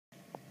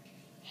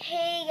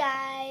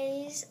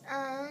guys,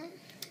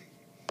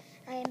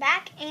 I'm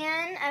back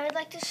and I would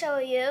like to show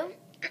you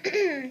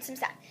some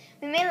stuff.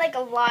 We made like a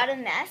lot of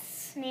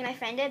mess. Me and my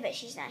friend did, but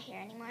she's not here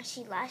anymore.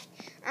 She left.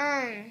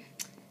 Me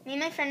and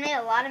my friend made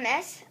a lot of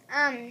mess.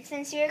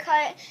 Since we were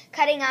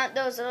cutting out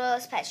those little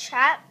pet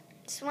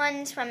traps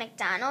ones from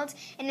McDonald's,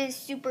 and it was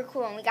super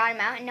cool, and we got them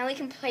out, and now we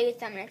can play with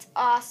them, and it's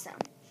awesome.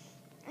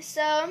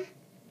 So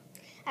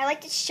I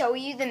like to show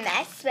you the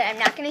mess, but I'm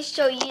not going to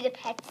show you the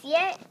pets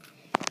yet.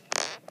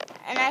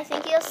 And I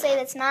think you'll say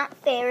that's not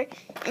fair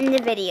in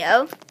the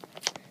video.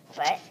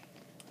 But,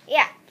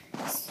 yeah.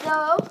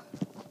 So,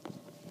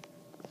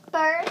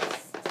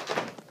 first,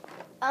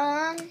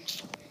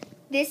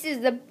 this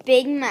is the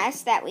big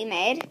mess that we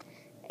made.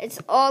 It's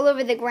all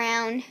over the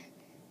ground.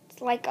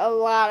 It's like a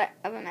lot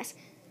of a mess.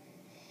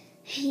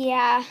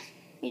 Yeah.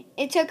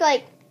 It took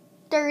like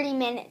 30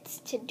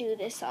 minutes to do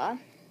this all.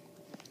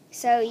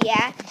 So,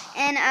 yeah.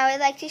 And I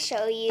would like to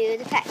show you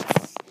the pets.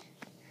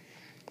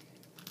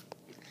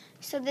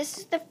 So this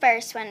is the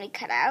first one we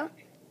cut out.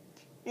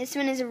 This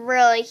one is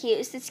really cute.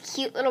 It's this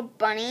cute little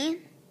bunny.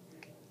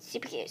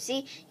 Super cute.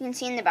 See, you can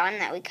see in the bottom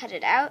that we cut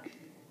it out.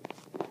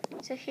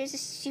 So here's a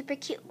super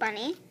cute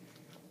bunny.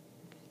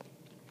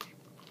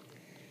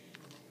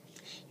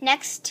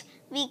 Next,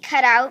 we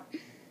cut out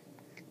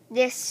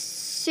this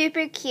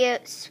super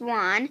cute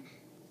swan.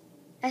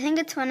 I think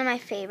it's one of my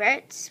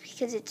favorites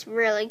because it's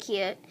really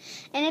cute.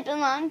 And it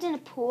belonged in a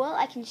pool.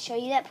 I can show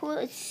you that pool.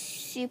 It's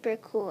super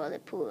cool, the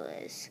pool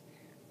is.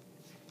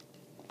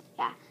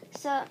 Yeah,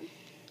 so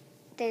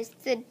there's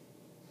the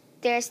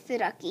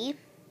ducky.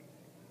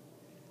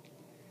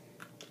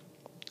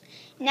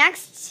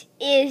 Next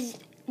is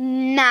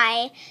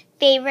my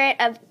favorite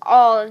of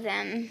all of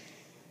them.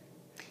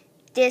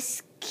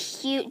 This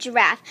cute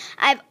giraffe.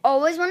 I've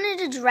always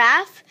wanted a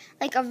giraffe,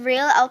 like a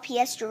real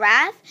LPS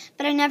giraffe,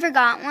 but I never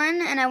got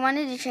one, and I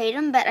wanted to trade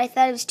them, but I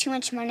thought it was too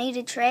much money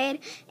to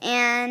trade,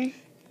 and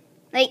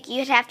like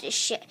you'd have to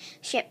ship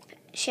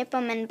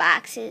them in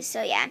boxes.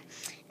 So yeah,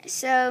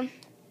 so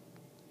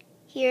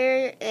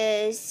here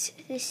is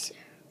this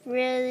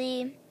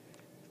really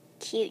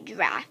cute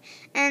giraffe.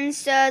 And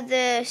so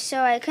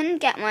I couldn't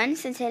get one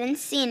since I didn't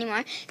see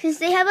anymore. Because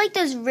they have like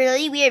those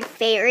really weird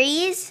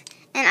fairies.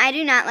 And I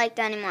do not like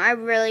that anymore. I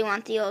really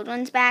want the old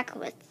ones back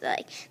with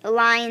like the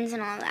lines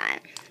and all that.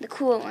 The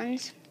cool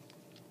ones.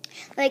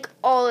 Like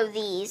all of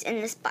these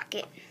in this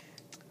bucket.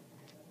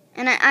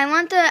 And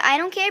I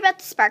don't care about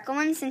the sparkle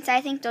ones since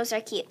I think those are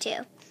cute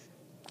too.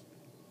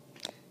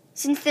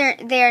 Since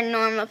they're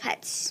normal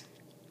pets.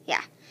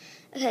 Yeah.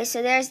 Okay,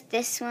 so there's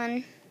this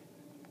one.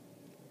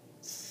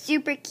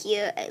 Super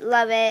cute. I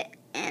love it.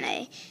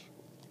 And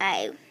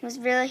I was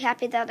really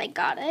happy that I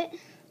got it.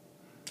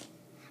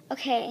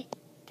 Okay,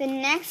 the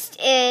next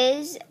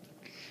is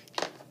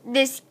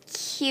this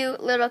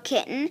cute little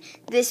kitten.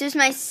 This was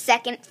my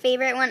second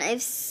favorite one.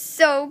 It's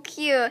so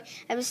cute.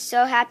 I was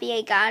so happy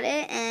I got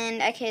it,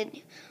 and I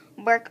could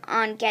work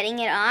on getting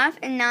it off.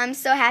 And now I'm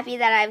so happy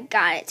that I've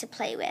got it to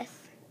play with.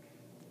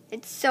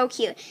 It's so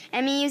cute.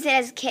 I'm going to use it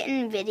as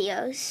kitten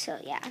videos, so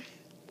yeah.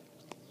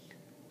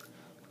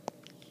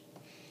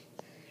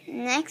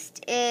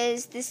 Next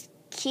is this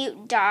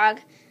cute dog.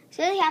 I'm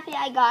really happy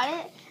I got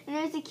it. And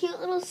there's a cute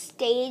little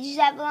stage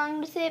that belonged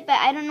with it, but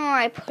I don't know where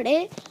I put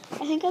it.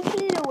 I think I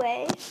put it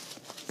away,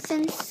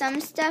 since some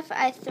stuff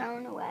I've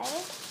thrown away.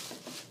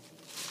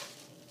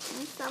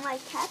 And some I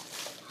kept.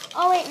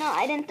 Oh wait, no,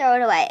 I didn't throw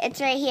it away. It's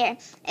right here.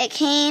 It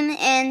came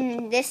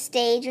in this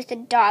stage with a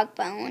dog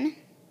bone.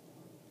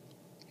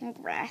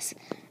 Grass.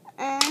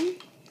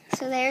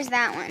 So there's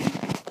that one.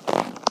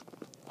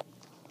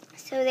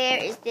 So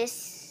there is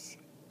this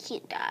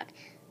cute dog.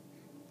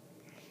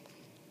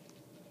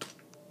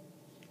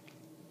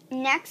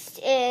 Next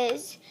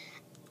is,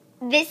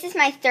 this is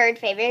my third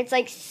favorite. It's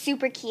like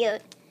super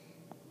cute.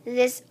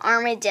 This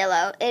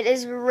armadillo. It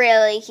is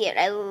really cute.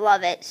 I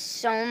love it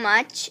so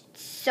much.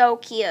 It's so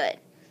cute.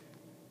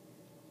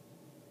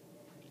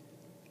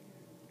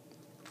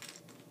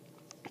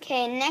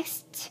 Okay,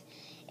 next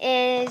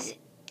is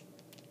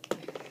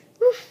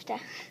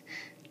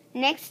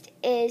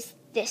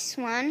this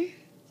one.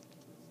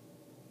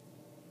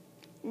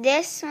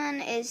 This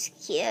one is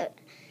cute.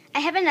 I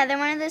have another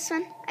one of this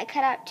one. I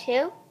cut out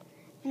two.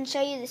 I can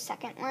show you the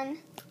second one.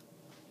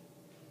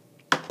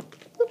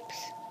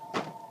 Oops.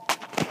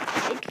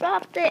 I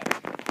dropped it.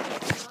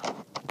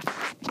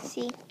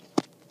 See?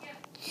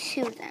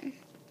 Two of them.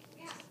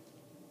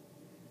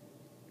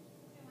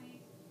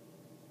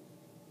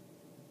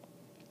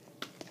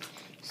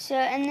 So,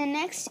 and the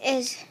next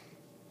is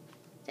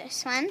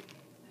this one.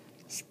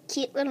 This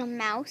cute little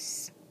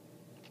mouse.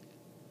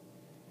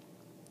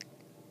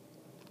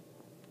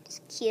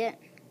 It's cute.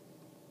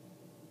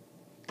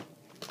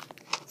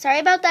 Sorry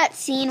about that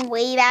scene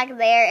way back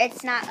there.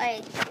 It's not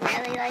like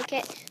really like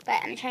it,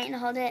 but I'm trying to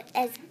hold it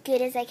as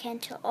good as I can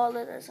to all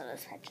of those little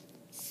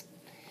sections.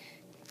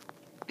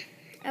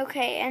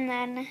 Okay, and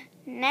then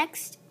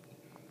next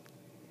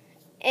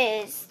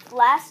is,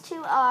 last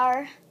two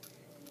are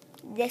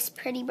this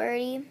pretty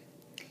birdie.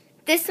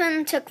 This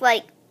one took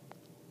like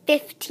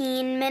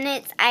 15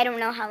 minutes. I don't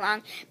know how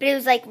long, but it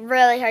was like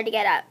really hard to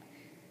get up.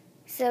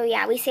 So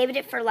yeah, we saved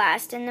it for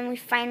last, and then we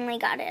finally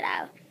got it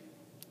out.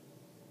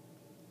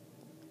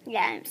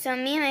 Yeah, so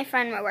me and my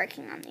friend were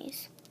working on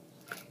these.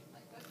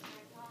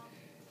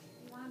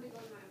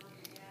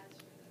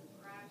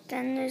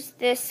 Then there's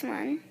this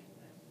one.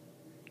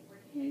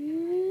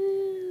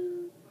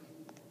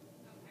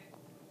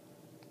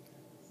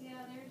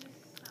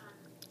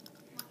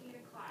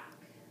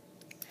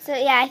 So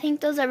yeah, I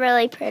think those are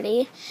really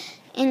pretty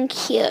and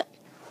cute.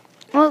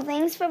 Well,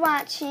 thanks for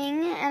watching,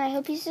 and I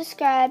hope you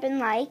subscribe and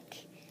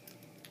like.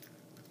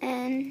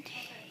 And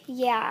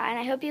yeah, and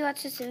I hope you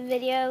watch this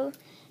video.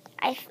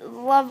 I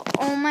love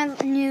all my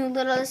new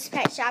little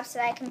pet shops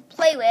that I can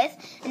play with,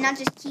 and not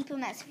just keep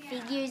them as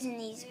figures in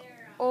these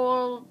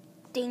old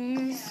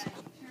things.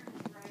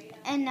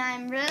 And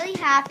I'm really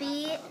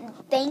happy.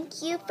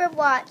 Thank you for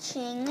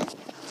watching.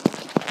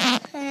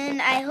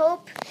 And I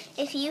hope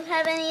if you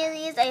have any of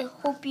these, I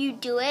hope you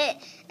do it,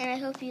 and I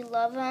hope you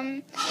love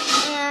them.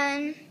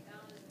 And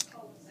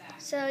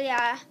so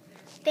yeah,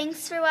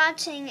 thanks for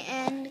watching,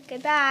 and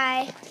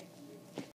goodbye.